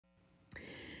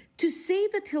To say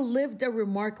that he lived a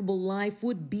remarkable life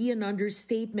would be an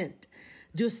understatement.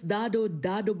 Diosdado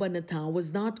Dado Banatao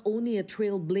was not only a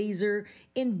trailblazer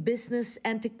in business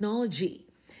and technology.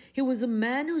 He was a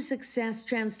man whose success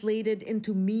translated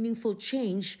into meaningful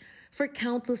change for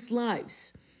countless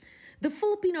lives. The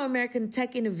Filipino-American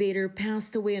tech innovator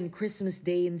passed away on Christmas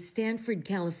Day in Stanford,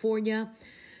 California,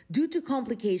 due to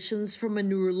complications from a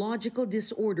neurological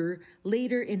disorder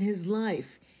later in his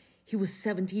life. He was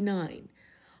 79.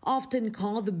 Often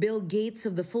called the Bill Gates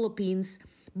of the Philippines,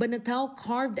 Banatao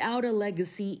carved out a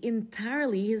legacy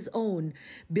entirely his own,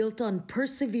 built on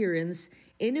perseverance,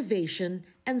 innovation,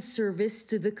 and service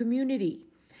to the community.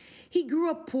 He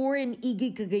grew up poor in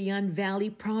Igi, Cagayan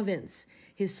Valley province.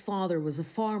 His father was a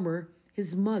farmer,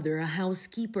 his mother a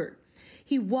housekeeper.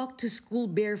 He walked to school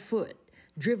barefoot,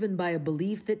 driven by a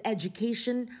belief that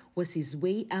education was his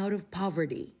way out of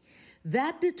poverty.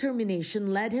 That determination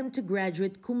led him to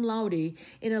graduate cum laude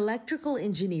in electrical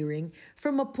engineering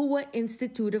from Mapua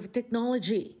Institute of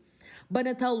Technology.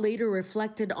 Banatao later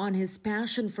reflected on his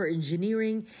passion for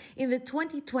engineering in the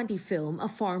 2020 film A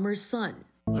Farmer's Son.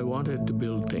 I wanted to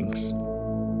build things,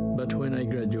 but when I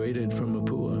graduated from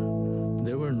Mapua,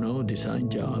 there were no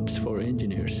design jobs for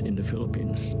engineers in the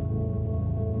Philippines.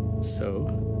 So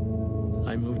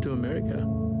I moved to America.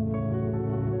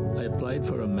 I applied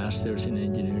for a master's in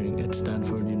engineering at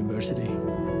Stanford University.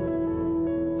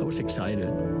 I was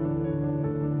excited,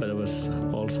 but I was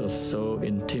also so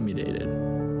intimidated.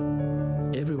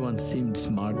 Everyone seemed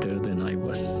smarter than I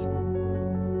was.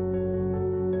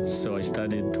 So I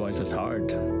studied twice as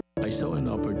hard. I saw an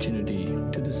opportunity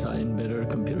to design better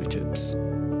computer chips,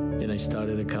 and I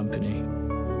started a company.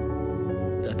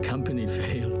 That company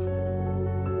failed.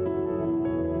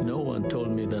 No one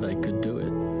told me that I could do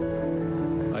it.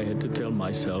 I had to tell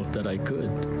myself that I could.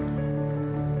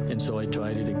 And so I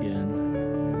tried it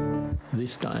again.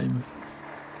 This time,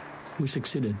 we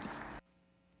succeeded.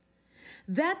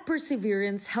 That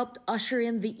perseverance helped usher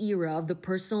in the era of the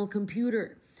personal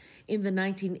computer. In the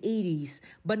 1980s,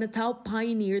 Banatao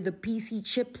pioneered the PC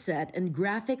chipset and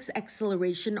graphics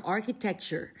acceleration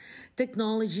architecture,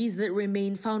 technologies that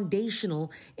remain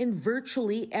foundational in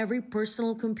virtually every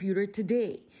personal computer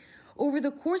today. Over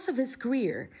the course of his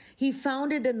career, he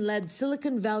founded and led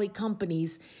Silicon Valley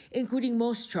companies, including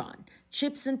Mostron,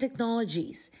 Chips and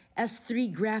Technologies,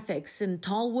 S3 Graphics, and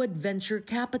Tallwood Venture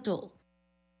Capital.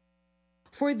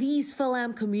 For these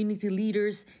Philam community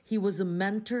leaders, he was a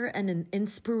mentor and an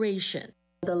inspiration.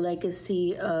 The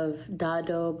legacy of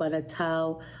Dado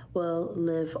Banatao will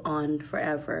live on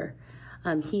forever.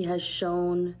 He has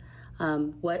shown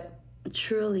what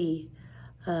truly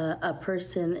a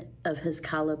person of his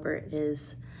caliber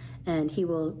is, and he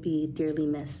will be dearly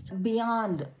missed.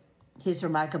 Beyond his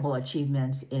remarkable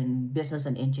achievements in business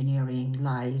and engineering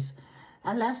lies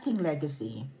a lasting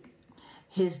legacy,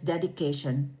 his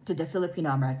dedication to the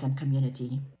Filipino-American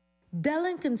community.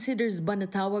 Dellen considers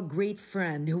Banatao a great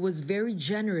friend who was very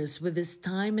generous with his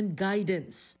time and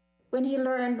guidance. When he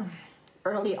learned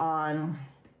early on,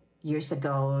 years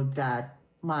ago, that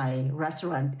my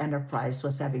restaurant enterprise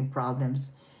was having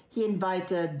problems, he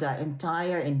invited the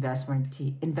entire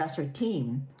investor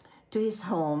team to his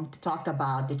home to talk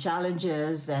about the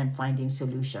challenges and finding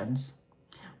solutions.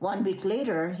 1 week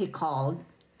later, he called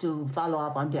to follow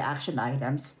up on the action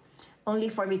items, only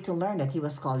for me to learn that he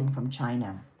was calling from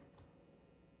China.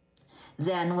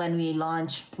 Then when we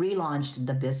relaunched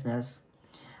the business,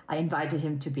 I invited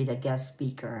him to be the guest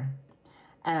speaker,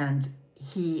 and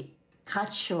he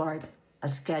cut short a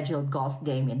scheduled golf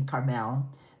game in Carmel,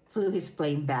 flew his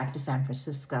plane back to San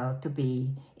Francisco to be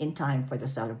in time for the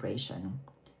celebration.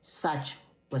 Such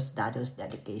was Dado's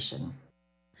dedication.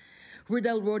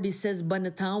 Rodel Rodi says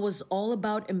Banatao was all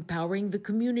about empowering the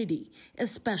community,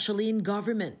 especially in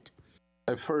government.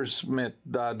 I first met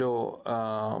Dado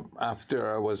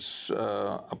after I was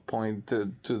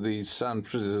appointed to the San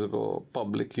Francisco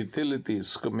Public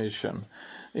Utilities Commission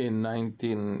in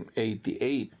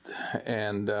 1988,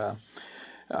 and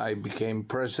I became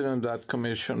president of that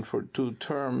commission for 2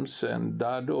 terms, and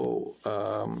Dado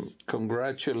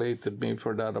congratulated me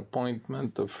for that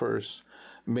appointment. The first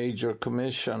major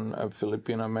commission a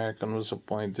Filipino-American was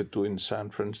appointed to in San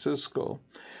Francisco.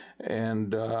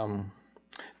 And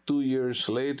 2 years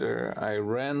later, I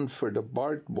ran for the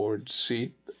BART board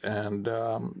seat, and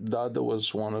Dado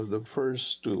was one of the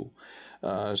first to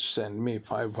send me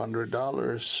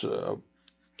 $500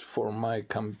 for my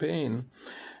campaign.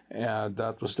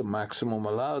 That was the maximum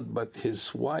allowed, but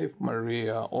his wife,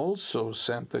 Maria, also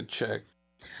sent a check.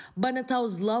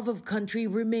 Banatao's love of country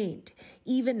remained,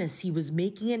 even as he was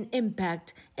making an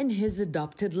impact in his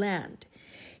adopted land.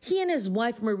 He and his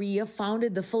wife Maria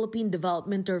founded the Philippine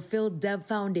Development or PhilDev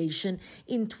Foundation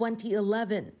in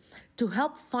 2011 to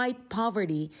help fight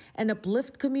poverty and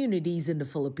uplift communities in the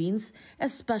Philippines,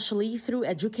 especially through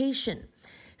education.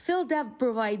 PhilDev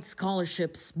provides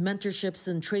scholarships, mentorships,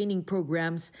 and training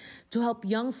programs to help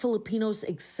young Filipinos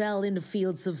excel in the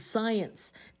fields of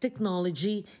science,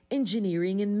 technology,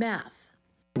 engineering, and math.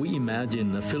 We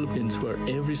imagine a Philippines where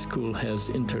every school has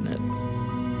internet,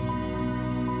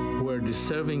 where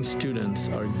deserving students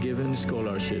are given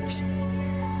scholarships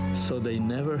so they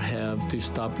never have to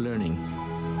stop learning,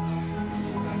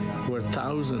 where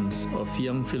thousands of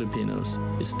young Filipinos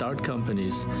start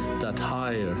companies that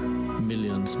hire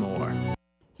millions more.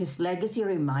 His legacy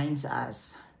reminds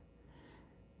us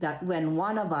that when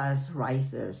one of us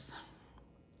rises,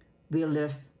 we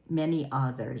lift many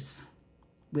others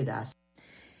with us.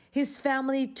 His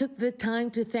family took the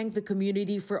time to thank the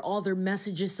community for all their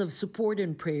messages of support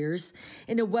and prayers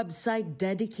in a website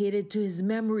dedicated to his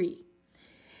memory.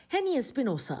 Henni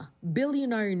Espinosa,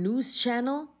 Billionaire News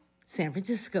Channel, San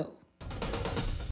Francisco.